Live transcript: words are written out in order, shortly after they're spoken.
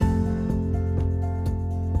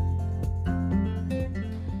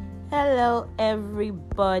Hello,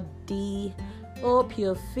 everybody. Hope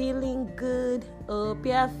you're feeling good. Hope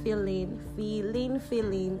you're feeling.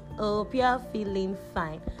 Hope you're feeling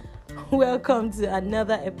fine. Welcome to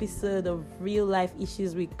another episode of Real Life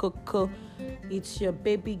Issues with Coco. It's your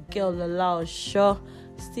baby girl Lola Osho,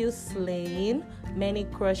 still slaying. Many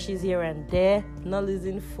crushes here and there. Not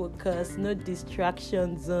losing focus. No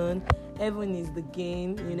distraction zone. Heaven is the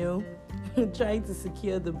game, trying to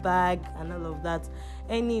secure the bag and all of that.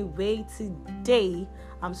 Anyway, today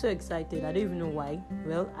I'm so excited. I don't even know why.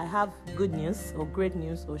 Well, I have good news or great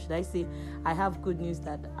news, or should I say I have good news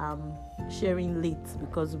that I'm sharing late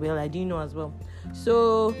because, well, I didn't know as well.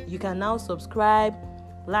 So you can now subscribe,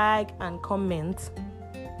 like, and comment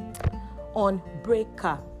on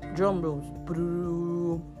Breaker. Drum rolls.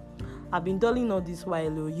 I've been dulling all this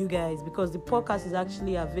while, you guys, because the podcast is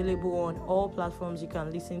actually available on all platforms you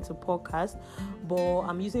can listen to podcasts, but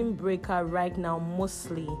I'm using Breaker right now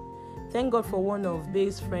mostly. Thank God for one of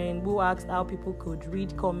Bay's friend who asked how people could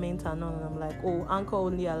read, comment, and all. And I'm like, Anchor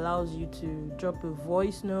only allows you to drop a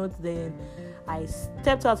voice note. Then I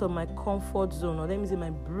stepped out of my comfort zone, or let me say my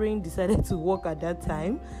brain decided to work at that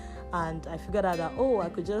time, and I figured out that, I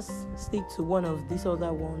could just stick to one of these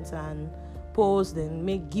other ones and post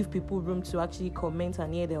and give people room to actually comment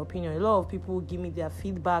and hear their opinion. A lot of people give me their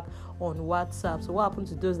feedback on WhatsApp. So what happened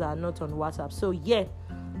to those that are not on WhatsApp? So yeah,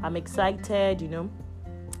 I'm excited, I'm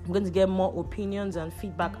going to get more opinions and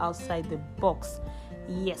feedback outside the box.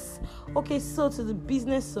 Yes. Okay, so to the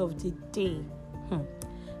business of the day.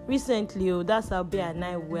 Recently, that's how Bay and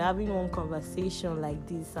I were having one conversation like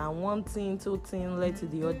this, and one thing, two things led to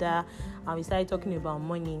the other, and we started talking about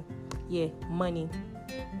money. Yeah, money.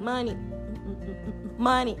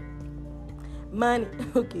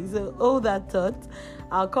 Okay, so all that thought,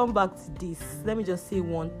 I'll come back to this. Let me just say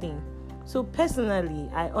one thing. So personally,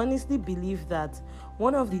 I honestly believe that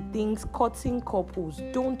one of the things courting couples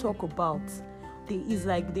don't talk about is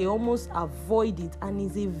like they almost avoid it, and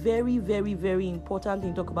is a very, very, very important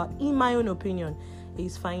thing to talk about, in my own opinion,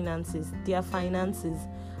 is finances. Their finances,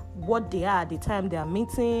 what they are at the time they are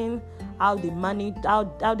meeting, how they manage,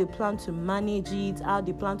 how they plan to manage it, how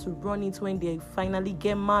they plan to run it when they finally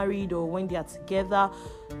get married or when they are together,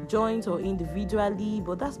 joint or individually.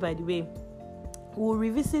 But that's by the way. We'll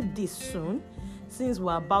revisit this soon, since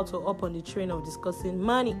we're about to up on the train of discussing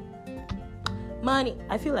money.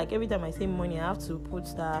 I feel like every time I say money, I have to put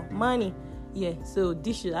that money. Yeah, so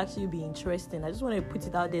this should actually be interesting. I just want to put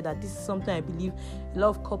it out there that this is something I believe a lot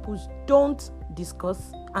of couples don't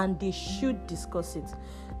discuss, and they should discuss it.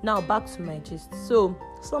 Now back to my gist. So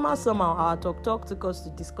somehow our talk took us to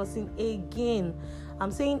discussing again. I'm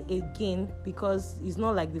saying again because it's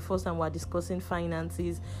not like the first time we're discussing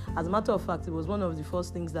finances. As a matter of fact, it was one of the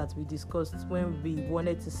first things that we discussed when we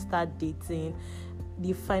wanted to start dating.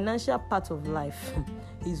 The financial part of life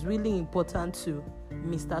is really important to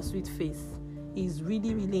Mr. Sweetface. It's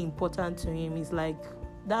really, really important to him. It's like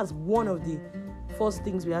that's one of the first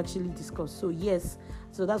things we actually discussed. So yes,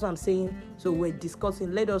 so that's what I'm saying. So we're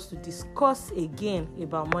discussing, led us to discuss again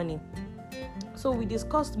about money. So we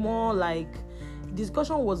discussed more like,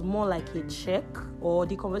 discussion was more like a check, or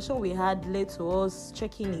the conversation we had led to us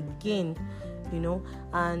checking again,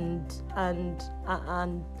 and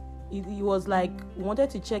it was like we wanted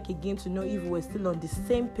to check again to know if we were still on the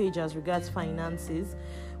same page as regards finances.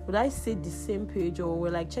 Would I say the same page, or we're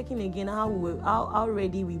like checking again how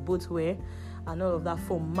ready we both were and all of that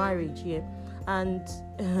for marriage, yeah. And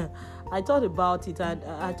I thought about it, and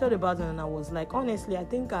I was like, honestly, I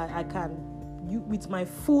think I can, with my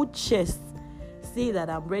full chest, say that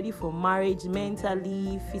I'm ready for marriage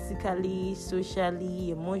mentally, physically,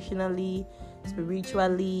 socially, emotionally,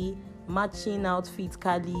 spiritually, matching outfits,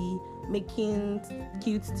 Kali, making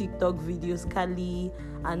cute TikTok videos, Kali,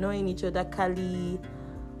 annoying each other, Kali,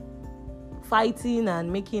 fighting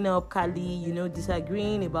and making up, Kali,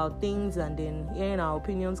 disagreeing about things and then hearing our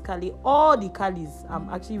opinions, Kali. All the Kalis, I'm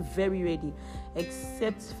actually very ready,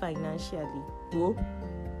 except financially.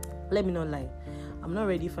 Let me not lie, I'm not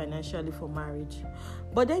ready financially for marriage.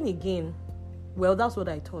 But then again, well, that's what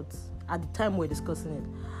I thought at the time we're discussing it.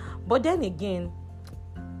 But then again,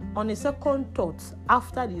 on a second thought,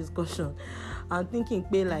 after the discussion, I'm thinking,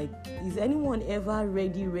 like, is anyone ever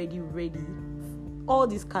ready? All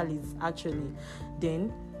these Kalis, actually.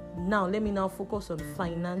 Then, now, let me now focus on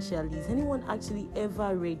financially. Is anyone actually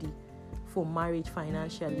ever ready for marriage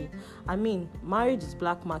financially. I mean, marriage is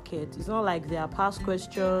black market. It's not like there are past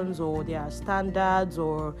questions or there are standards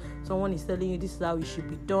or someone is telling you this is how it should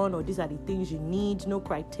be done or these are the things you need, no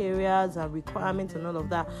criteria and requirements and all of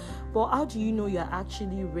that. But how do you know you're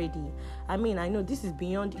actually ready? I mean, I know this is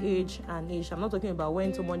beyond age and age. I'm not talking about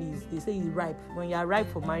when someone they say is ripe. When you're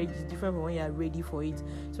ripe for marriage, it's different from when you're ready for it.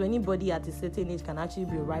 So anybody at a certain age can actually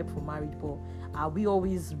be ripe for marriage, but are we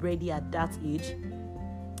always ready at that age?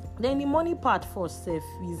 Then the money part first is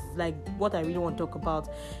like what I really want to talk about.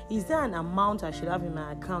 Is there an amount I should have in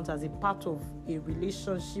my account as a part of a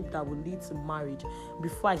relationship that will lead to marriage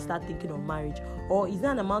before I start thinking of marriage? Or is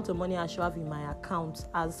there an amount of money I should have in my account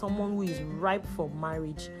as someone who is ripe for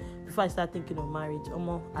marriage before I start thinking of marriage?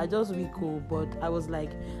 I just recall, but I was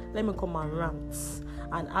like, let me come and rant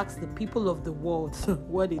and ask the people of the world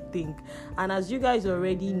what they think. And as you guys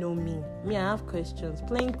already know me, I have questions,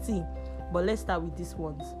 plenty. But let's start with these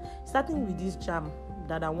ones. Starting with this jam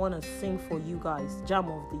that I want to sing for you guys. Jam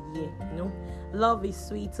of the year, Love is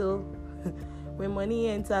sweeter. When money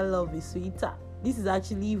enter, love is sweeter. This is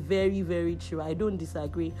actually very, very true. I don't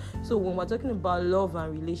disagree. So when we're talking about love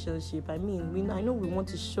and relationship, I know we want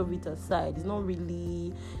to shove it aside. It's not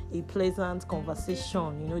really a pleasant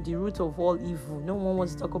conversation. The root of all evil. No one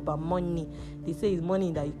wants to talk about money. They say it's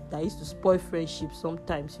money that used to spoil friendship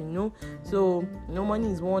sometimes, So,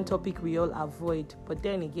 money is one topic we all avoid. But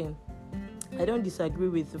then again, I don't disagree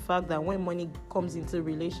with the fact that when money comes into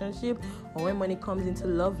relationship or when money comes into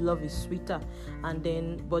love is sweeter.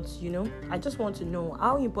 But I just want to know,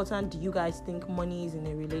 how important do you guys think money is in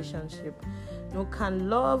a relationship? Can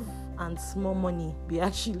love and small money be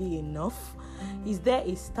actually enough? Is there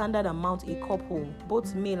a standard amount a couple,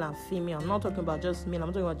 both male and female, I'm not talking about just male, I'm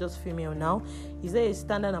talking about just female now, is there a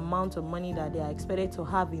standard amount of money that they are expected to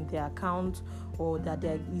have in their account, or that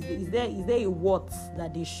is there a what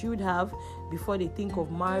that they should have before they think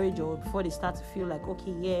of marriage or before they start to feel like,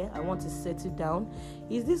 okay, yeah, I want to settle down?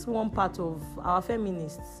 Is this one part of our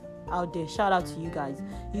feminists out there? Shout out to you guys.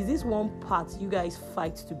 Is this one part you guys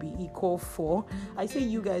fight to be equal for? I say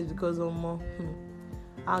you guys because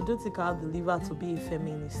I don't think I have the liver to be a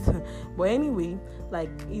feminist. But anyway,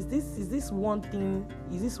 is this one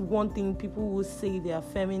thing people will say they are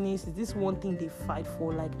feminists? Is this one thing they fight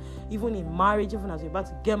for? Even in marriage, even as you're about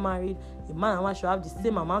to get married, a man and wife should have the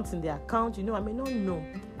same amount in their account. I may not know.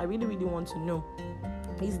 I really, really want to know.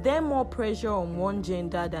 Is there more pressure on one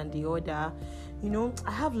gender than the other?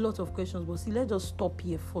 I have lots of questions, but let's just stop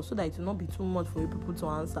here first so that it will not be too much for you people to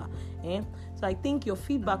answer. So I think your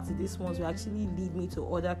feedback to these ones will actually lead me to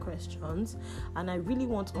other questions, and I really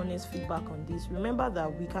want honest feedback on this. Remember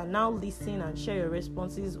that we can now listen and share your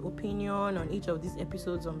responses, opinion on each of these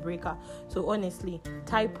episodes on Breaker. So honestly,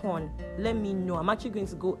 type on, let me know. I'm actually going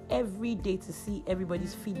to go every day to see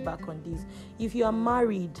everybody's feedback on this. If you are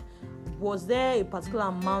married, was there a particular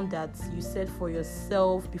amount that you set for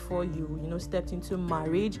yourself before you stepped into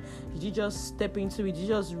marriage? Did you just step into it? Did you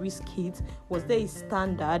just risk it? Was there a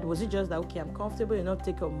standard? Was it just that, okay, I'm comfortable enough to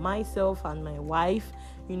take care of myself and my wife?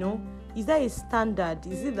 Is there a standard?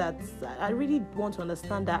 Is it that I really want to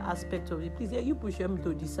understand that aspect of it? Please, you push me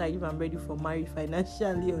to decide if I'm ready for marriage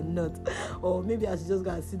financially or not. Or maybe I should just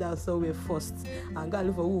go and sit down somewhere first and go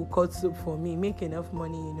look for who will cut soap for me, make enough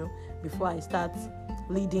money, before I start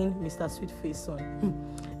leading Mr. Sweetface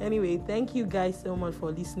on. Anyway, thank you guys so much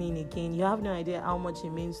for listening again. You have no idea how much it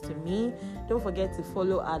means to me. Don't forget to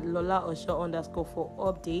follow at @LolaOsho_ for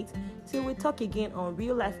updates. Till we talk again on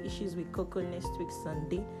Real Life Issues with Coco next week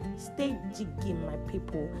Sunday. Stay jiggy, my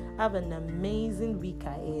people. Have an amazing week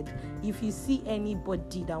ahead. If you see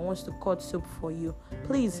anybody that wants to cut soap for you,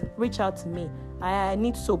 please reach out to me. I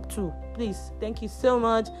need soap too. Please. Thank you so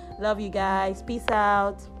much. Love you guys. Peace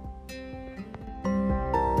out.